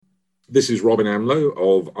This is Robin Amlo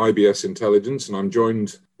of IBS Intelligence, and I'm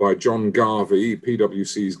joined by John Garvey,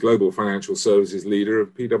 PwC's Global Financial Services Leader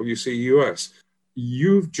of PwC US.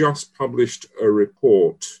 You've just published a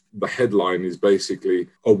report. The headline is basically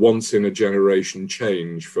a once-in-a-generation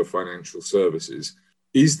change for financial services.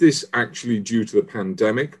 Is this actually due to the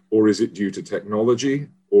pandemic, or is it due to technology,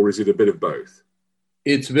 or is it a bit of both?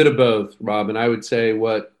 It's a bit of both, Robin. I would say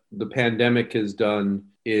what the pandemic has done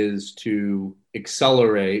is to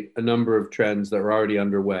accelerate a number of trends that were already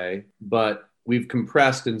underway, but we've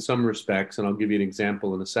compressed in some respects, and I'll give you an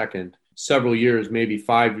example in a second, several years, maybe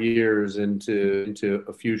 5 years into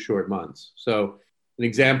a few short months. So an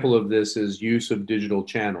example of this is use of digital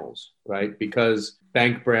channels, right? Because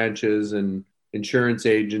bank branches and insurance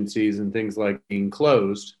agencies and things like being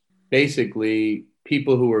closed, basically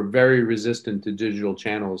people who were very resistant to digital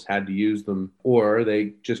channels had to use them, or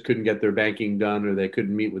they just couldn't get their banking done, or they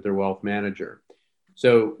couldn't meet with their wealth manager.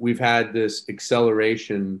 So we've had this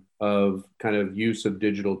acceleration of kind of use of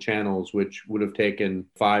digital channels, which would have taken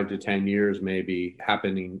 5 to 10 years, maybe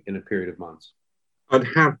happening in a period of months. And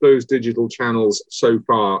have those digital channels so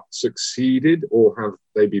far succeeded, or have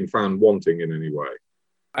they been found wanting in any way?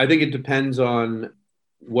 I think it depends on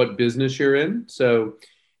what business you're in. So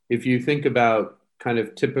if you think about kind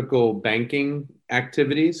of typical banking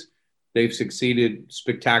activities, they've succeeded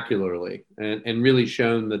spectacularly and really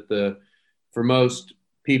shown that for most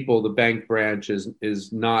people, the bank branch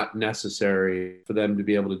is not necessary for them to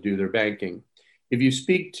be able to do their banking. If you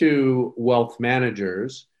speak to wealth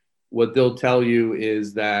managers, what they'll tell you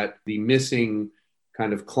is that the missing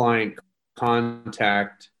kind of client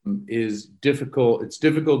contact is difficult. It's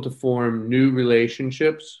difficult to form new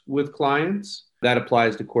relationships with clients. That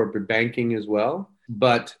applies to corporate banking as well.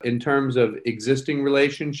 But in terms of existing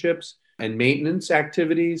relationships and maintenance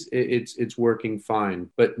activities, it's working fine.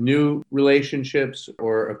 But new relationships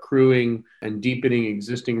or accruing and deepening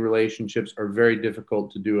existing relationships are very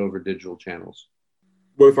difficult to do over digital channels.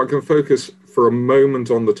 Well, if I can focus for a moment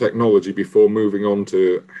on the technology before moving on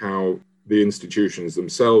to how the institutions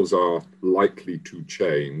themselves are likely to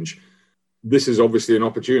change, this is obviously an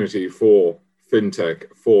opportunity for fintech,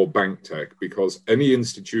 for bank tech, because any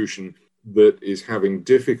institution that is having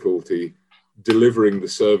difficulty delivering the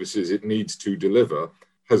services it needs to deliver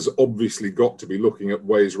has obviously got to be looking at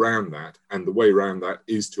ways around that. And the way around that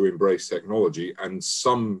is to embrace technology. And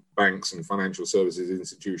some banks and financial services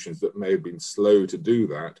institutions that may have been slow to do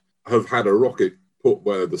that have had a rocket put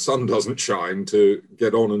where the sun doesn't shine to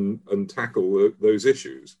get on and tackle those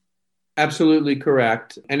issues. Absolutely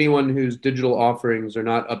correct. Anyone whose digital offerings are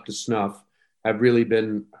not up to snuff have really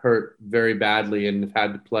been hurt very badly and have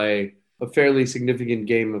had to play a fairly significant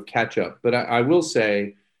game of catch up. But I will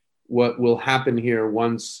say what will happen here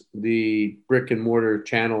once the brick and mortar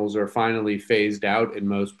channels are finally phased out in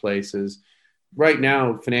most places. Right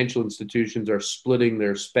now, financial institutions are splitting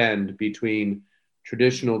their spend between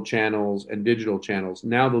traditional channels and digital channels.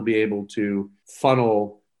 Now they'll be able to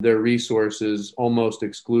funnel their resources almost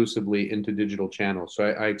exclusively into digital channels. So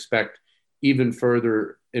I expect even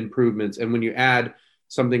further improvements. And when you add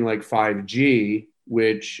something like 5G,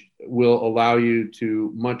 which will allow you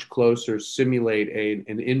to much closer simulate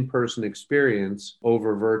an in-person experience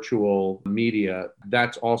over virtual media,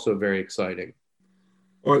 that's also very exciting.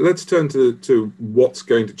 All right, let's turn to what's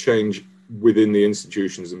going to change within the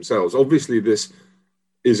institutions themselves. Obviously, this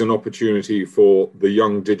is an opportunity for the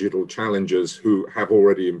young digital challengers who have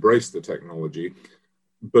already embraced the technology,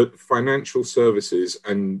 but financial services,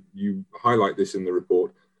 and you highlight this in the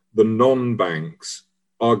report, the non-banks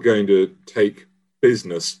are going to take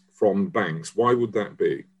business from banks. Why would that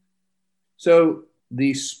be? So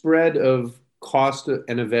the spread of cost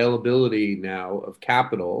and availability now of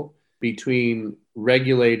capital between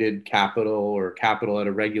regulated capital or capital at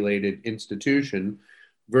a regulated institution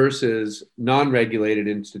versus non-regulated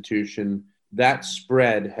institution, that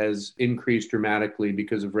spread has increased dramatically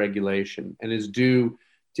because of regulation and is due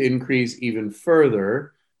to increase even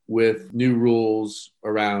further with new rules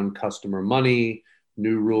around customer money,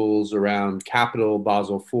 new rules around capital,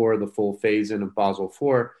 Basel IV, the full phase-in of Basel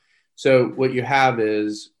IV. So what you have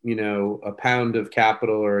is, a pound of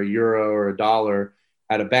capital or a euro or a dollar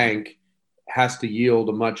at a bank has to yield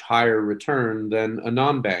a much higher return than a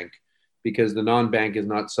non-bank because the non-bank is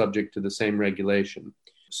not subject to the same regulation.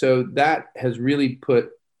 So that has really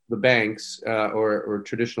put the banks or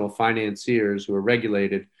traditional financiers who are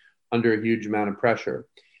regulated under a huge amount of pressure.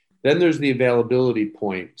 Then there's the availability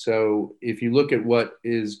point. So if you look at what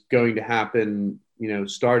is going to happen,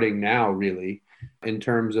 starting now really, in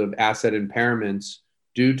terms of asset impairments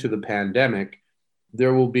due to the pandemic,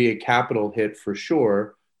 there will be a capital hit for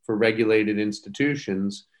sure for regulated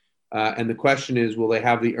institutions. And the question is, will they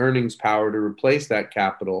have the earnings power to replace that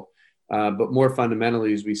capital? But more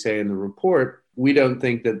fundamentally, as we say in the report, we don't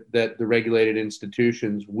think that the regulated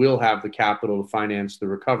institutions will have the capital to finance the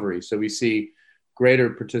recovery. So we see greater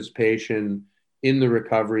participation in the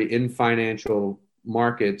recovery in financial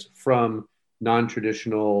markets from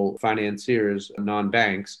non-traditional financiers,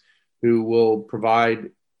 non-banks, who will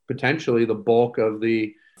provide potentially the bulk of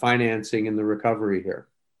the financing in the recovery here.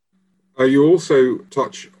 You also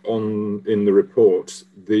touch on, in the report,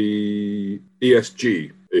 the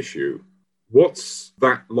ESG issue. What's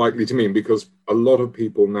that likely to mean? Because a lot of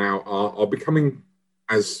people now are becoming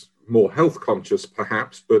as more health conscious,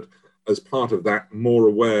 perhaps, but as part of that, more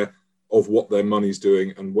aware of what their money's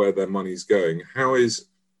doing and where their money's going. How is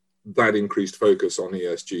that increased focus on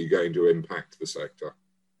ESG going to impact the sector?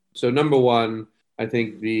 So number one, I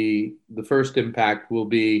think the first impact will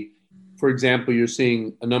be, for example, you're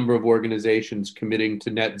seeing a number of organizations committing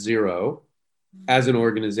to net zero as an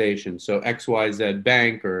organization. So XYZ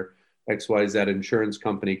Bank or XYZ insurance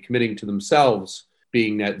company committing to themselves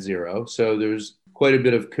being net zero. So there's quite a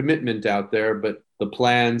bit of commitment out there, but the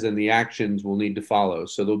plans and the actions will need to follow.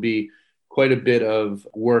 So there'll be quite a bit of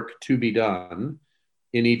work to be done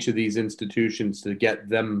in each of these institutions to get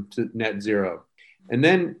them to net zero. And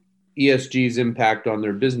then ESG's impact on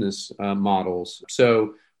their business models.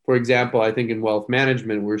 So, for example, I think in wealth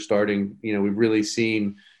management, we've really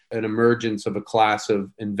seen an emergence of a class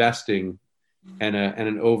of investing and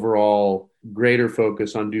an overall greater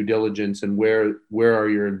focus on due diligence and where are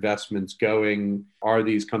your investments going? Are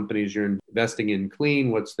these companies you're investing in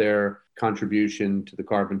clean? What's their contribution to the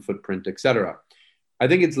carbon footprint, et cetera? I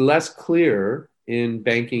think it's less clear in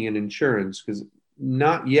banking and insurance because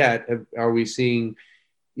not yet are we seeing,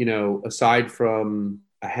 aside from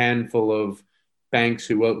a handful of banks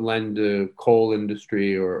who won't lend to coal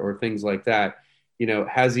industry or things like that,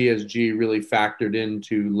 has ESG really factored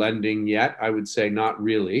into lending yet? I would say not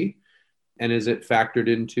really. And is it factored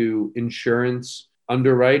into insurance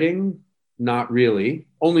underwriting? Not really,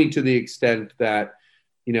 only to the extent that,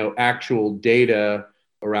 actual data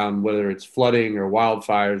around whether it's flooding or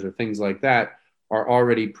wildfires or things like that are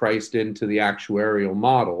already priced into the actuarial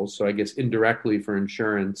models. So I guess indirectly for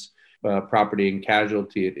insurance, property and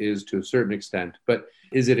casualty, it is to a certain extent. But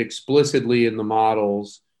is it explicitly in the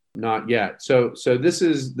models? Not yet. So this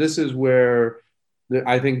is where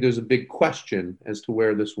I think there's a big question as to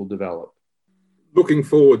where this will develop. Looking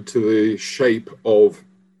forward to the shape of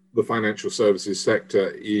the financial services sector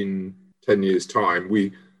in 10 years' time,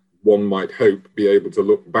 one might hope, be able to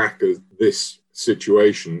look back at this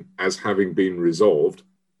situation as having been resolved.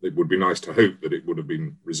 It would be nice to hope that it would have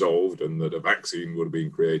been resolved and that a vaccine would have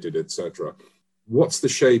been created, etc. What's the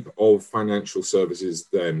shape of financial services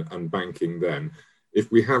then and banking then?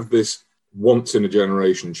 If we have this once in a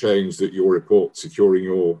generation change that your report, Securing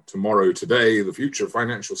Your Tomorrow Today, the future of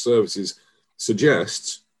financial services,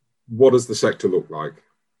 suggests, what does the sector look like?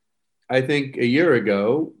 I think a year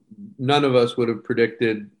ago, none of us would have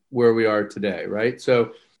predicted where we are today, right?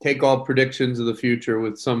 So take all predictions of the future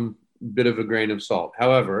with some bit of a grain of salt.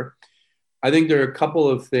 However, I think there are a couple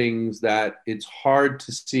of things that it's hard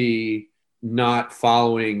to see not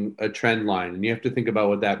following a trend line, and you have to think about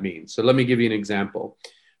what that means. So let me give you an example.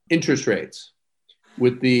 Interest rates.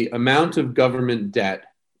 With the amount of government debt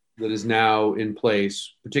that is now in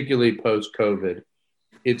place, particularly post-COVID,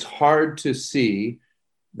 it's hard to see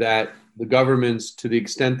that the governments, to the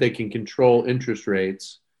extent they can control interest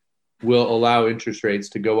rates, will allow interest rates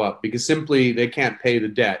to go up because simply they can't pay the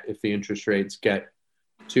debt if the interest rates get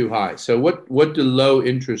too high. So what do low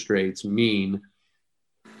interest rates mean?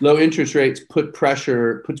 Low interest rates puts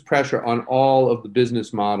pressure on all of the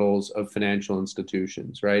business models of financial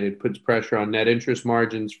institutions, right? It puts pressure on net interest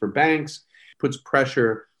margins for banks, puts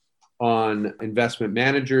pressure on investment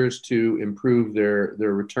managers to improve their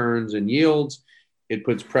returns and yields. It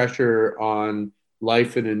puts pressure on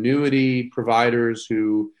life and annuity providers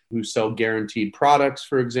who sell guaranteed products,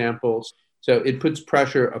 for example. So it puts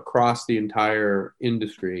pressure across the entire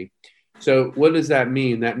industry. So what does that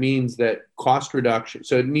mean? That means that cost reduction.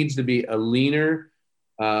 So it needs to be a leaner,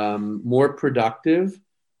 more productive,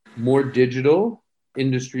 more digital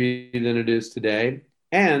industry than it is today.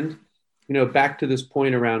 And, back to this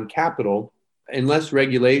point around capital, unless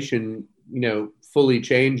regulation, fully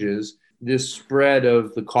changes, this spread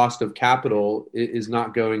of the cost of capital is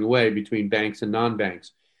not going away between banks and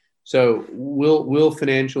non-banks. So will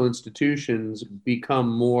financial institutions become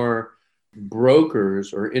more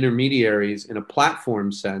brokers or intermediaries in a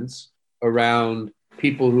platform sense around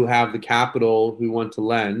people who have the capital who want to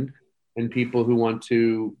lend and people who want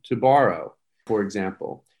to borrow, for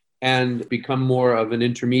example? and become more of an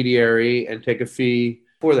intermediary and take a fee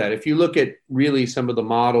for that. If you look at really some of the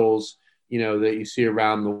models, that you see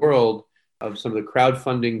around the world of some of the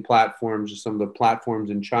crowdfunding platforms, or some of the platforms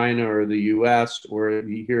in China or the US or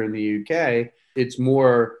here in the UK, it's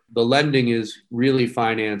more the lending is really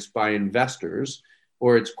financed by investors,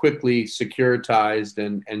 or it's quickly securitized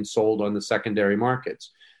and sold on the secondary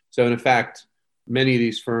markets. So in fact, many of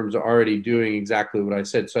these firms are already doing exactly what I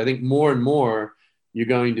said. So I think more and more you're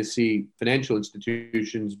going to see financial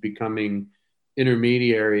institutions becoming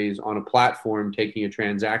intermediaries on a platform taking a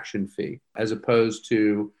transaction fee, as opposed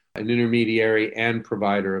to an intermediary and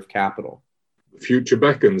provider of capital. The future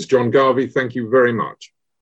beckons. John Garvey, thank you very much.